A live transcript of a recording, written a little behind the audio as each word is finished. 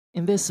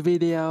In this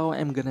video,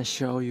 I'm gonna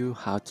show you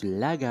how to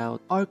log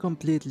out or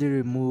completely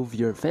remove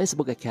your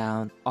Facebook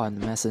account on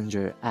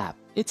Messenger app.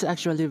 It's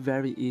actually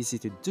very easy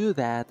to do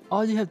that.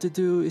 All you have to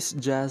do is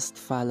just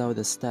follow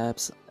the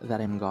steps that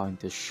I'm going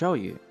to show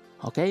you.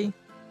 Okay?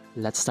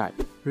 Let's start.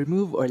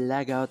 Remove or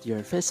log out your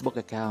Facebook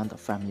account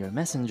from your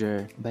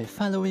Messenger by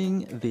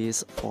following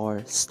these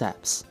 4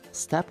 steps.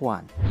 Step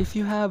 1. If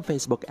you have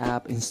Facebook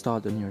app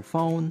installed on your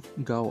phone,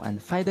 go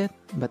and find it.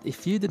 But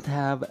if you don't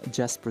have,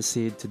 just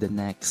proceed to the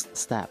next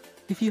step.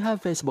 If you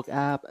have Facebook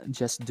app,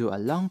 just do a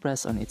long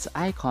press on its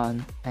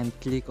icon and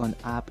click on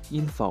App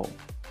Info.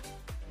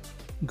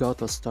 Go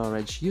to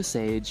Storage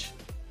Usage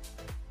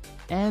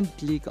and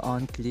click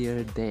on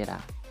Clear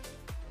Data.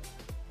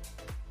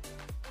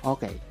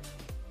 Okay.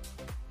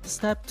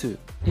 Step 2.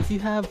 If you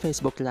have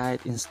Facebook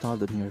Lite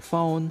installed on your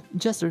phone,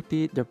 just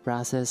repeat the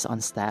process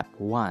on Step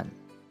 1.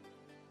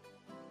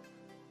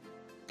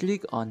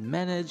 Click on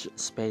Manage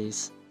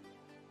Space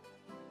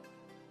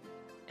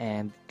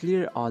and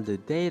clear all the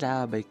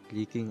data by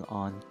clicking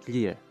on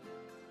Clear.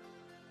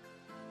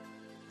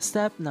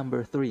 Step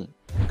number 3.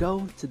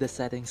 Go to the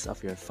settings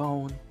of your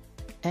phone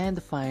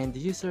and find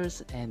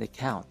Users and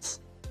Accounts.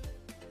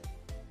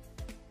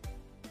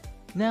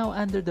 Now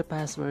under the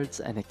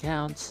passwords and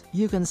accounts,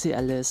 you can see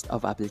a list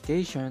of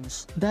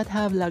applications that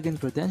have login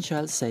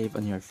credentials saved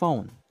on your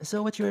phone.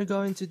 So what you're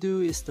going to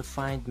do is to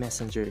find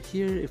Messenger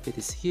here. If it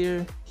is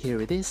here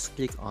it is,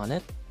 click on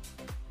it.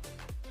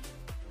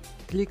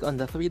 Click on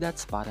the 3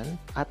 dots button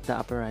at the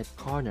upper right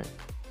corner.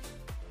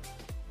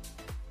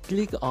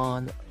 Click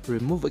on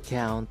Remove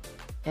Account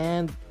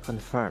and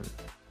Confirm.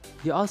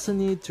 You also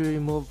need to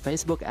remove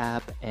Facebook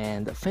app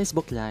and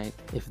Facebook Lite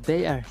if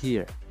they are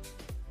here.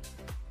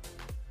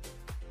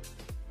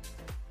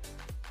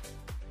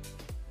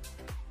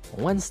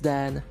 Once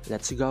done,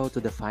 let's go to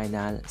the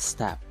final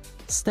step.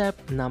 Step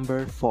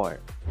number 4.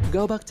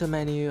 Go back to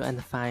menu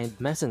and find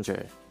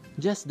Messenger.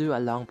 Just do a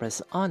long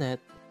press on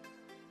it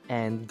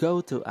and go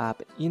to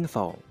App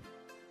Info.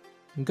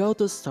 Go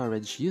to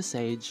Storage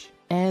Usage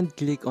and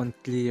click on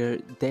Clear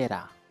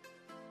Data.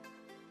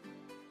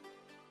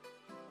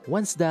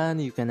 Once done,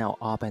 you can now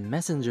open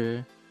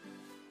Messenger.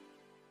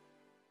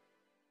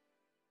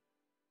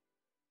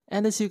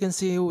 And as you can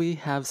see, we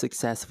have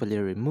successfully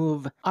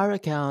removed our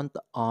account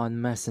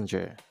on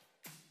Messenger.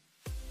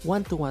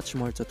 Want to watch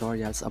more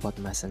tutorials about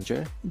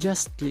Messenger?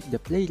 Just click the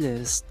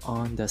playlist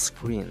on the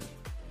screen.